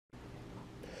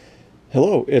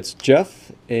Hello, it's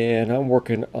Jeff, and I'm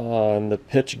working on the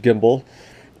Pitch Gimbal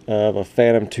of a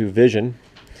Phantom 2 Vision,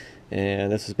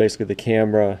 and this is basically the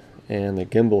camera and the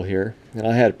gimbal here. And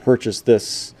I had purchased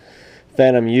this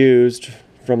Phantom used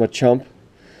from a chump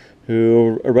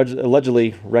who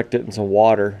allegedly wrecked it in some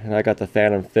water, and I got the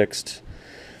Phantom fixed.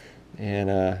 And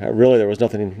really, there was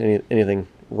anything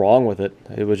wrong with it.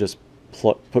 It was just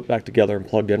put back together and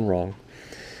plugged in wrong.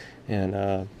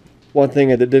 And one thing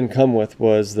that it didn't come with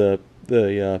was the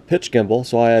pitch gimbal,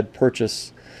 so I had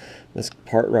purchased this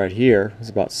part right here. It's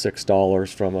about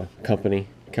 $6 from a company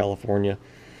in California,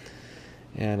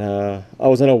 and I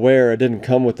was unaware it didn't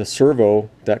come with the servo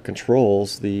that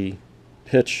controls the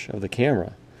pitch of the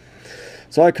camera.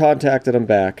 So I contacted them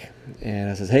back, and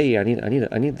I says, "Hey, I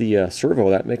need the servo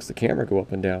that makes the camera go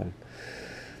up and down."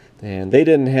 And they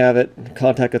didn't have it.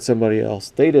 Contacted somebody else.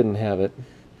 They didn't have it.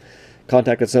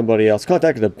 Contacted somebody else,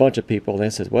 contacted a bunch of people, and they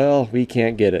said, well, we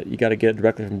can't get it. You got to get it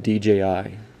directly from DJI.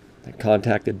 I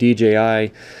contacted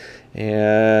DJI,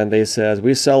 and they said,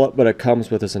 we sell it, but it comes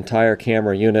with this entire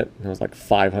camera unit. And it was like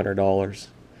 $500.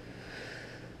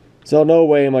 So no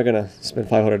way am I going to spend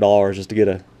 $500 just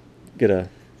to get a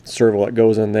servo that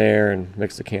goes in there and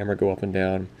makes the camera go up and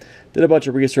down. Did a bunch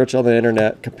of research on the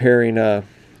internet comparing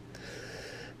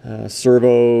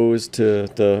servos to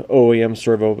the OEM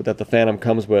servo that the Phantom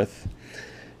comes with,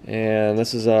 and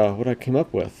this is what I came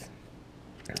up with.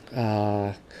 It's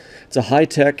a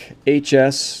HiTech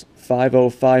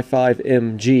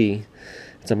HS5055MG.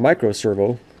 It's a micro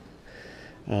servo.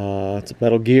 It's a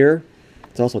metal gear.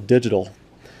 It's also digital,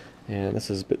 and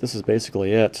this is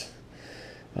basically it.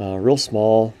 Real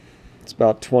small. It's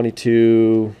about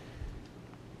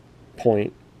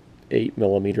 22.8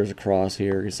 millimeters across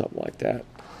here, or something like that.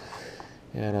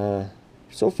 And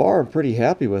so far I'm pretty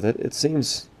happy with it. It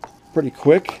seems pretty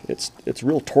quick. It's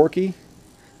real torquey.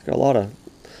 It's got a lot of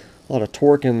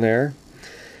torque in there.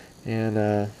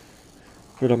 And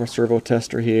put on my servo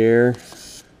tester here.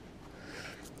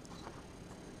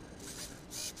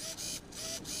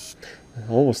 I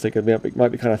almost think it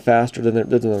might be kind of faster than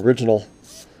the original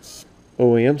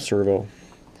OEM servo.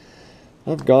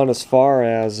 I've gone as far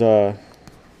as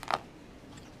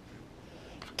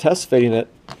test fitting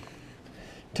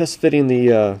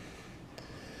the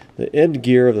end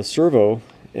gear of the servo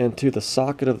into the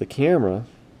socket of the camera,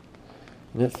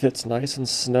 and it fits nice and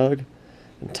snug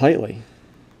and tightly.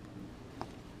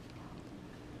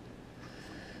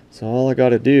 So all I got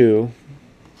to do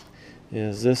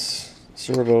is this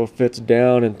servo fits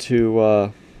down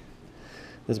into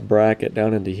this bracket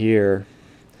down into here.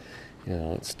 You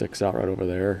know, it sticks out right over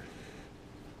there.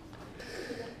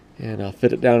 And I'll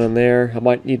fit it down in there. I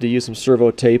might need to use some servo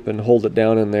tape and hold it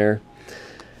down in there.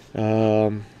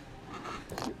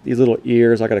 These little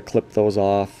ears, I got to clip those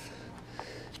off.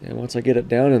 And once I get it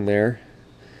down in there,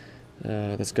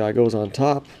 this guy goes on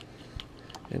top,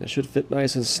 and it should fit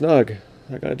nice and snug.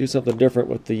 I got to do something different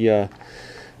with the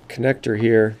connector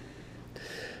here,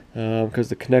 because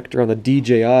the connector on the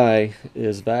DJI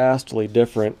is vastly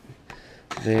different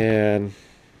than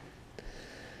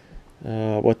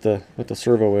what the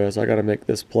servo is. I got to make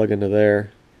this plug into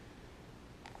there.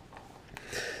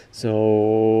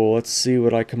 So let's see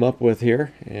what I come up with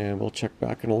here, and we'll check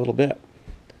back in a little bit.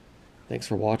 Thanks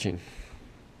for watching.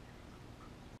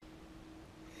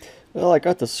 Well, I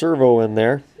got the servo in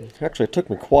there. Actually, it took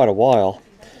me quite a while.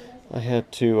 I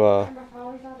had to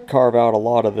carve out a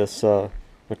lot of this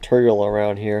material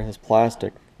around here, this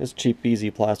plastic. This cheap,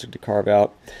 easy plastic to carve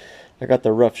out. I got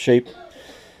the rough shape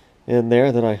in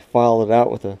there, then I filed it out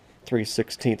with a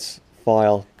 3/16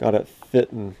 file. Got it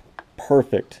fitting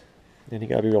perfect. And you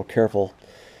gotta be real careful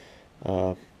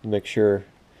to make sure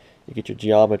you get your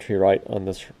geometry right on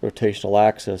this rotational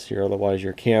axis here, otherwise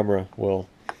your camera will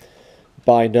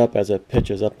bind up as it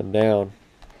pitches up and down.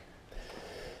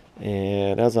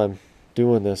 And as I'm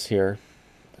doing this here,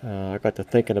 I got to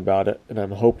thinking about it, and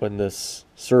I'm hoping this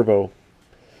servo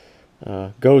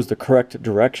goes the correct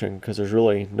direction, because there's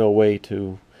really no way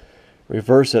to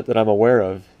reverse it that I'm aware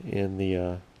of in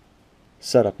the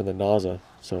setup in the NASA.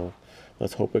 So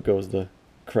let's hope it goes the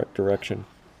correct direction.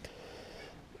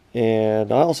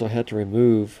 And I also had to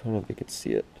remove, I don't know if you can see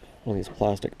it, one of these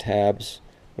plastic tabs,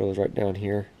 one of those right down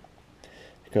here,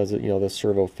 because you know this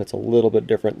servo fits a little bit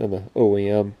different than the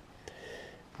OEM.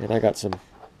 And I got some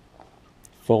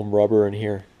foam rubber in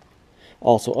here,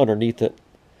 also underneath it.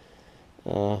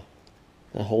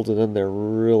 That holds it in there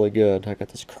really good. I got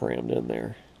this crammed in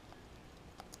there.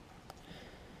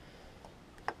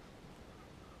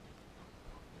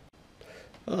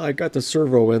 I got the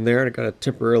servo in there, and I got it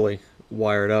temporarily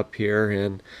wired up here,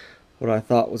 and what I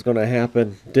thought was going to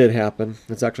happen did happen.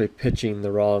 It's actually pitching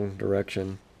the wrong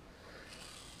direction.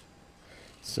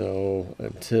 So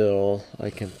until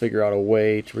I can figure out a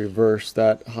way to reverse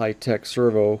that HiTech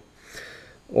servo,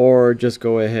 or just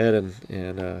go ahead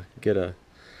and get a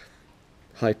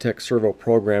HiTech servo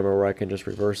programmer where I can just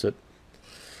reverse it,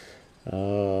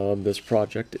 this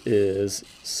project is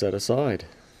set aside.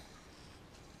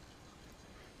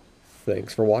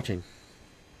 Thanks for watching.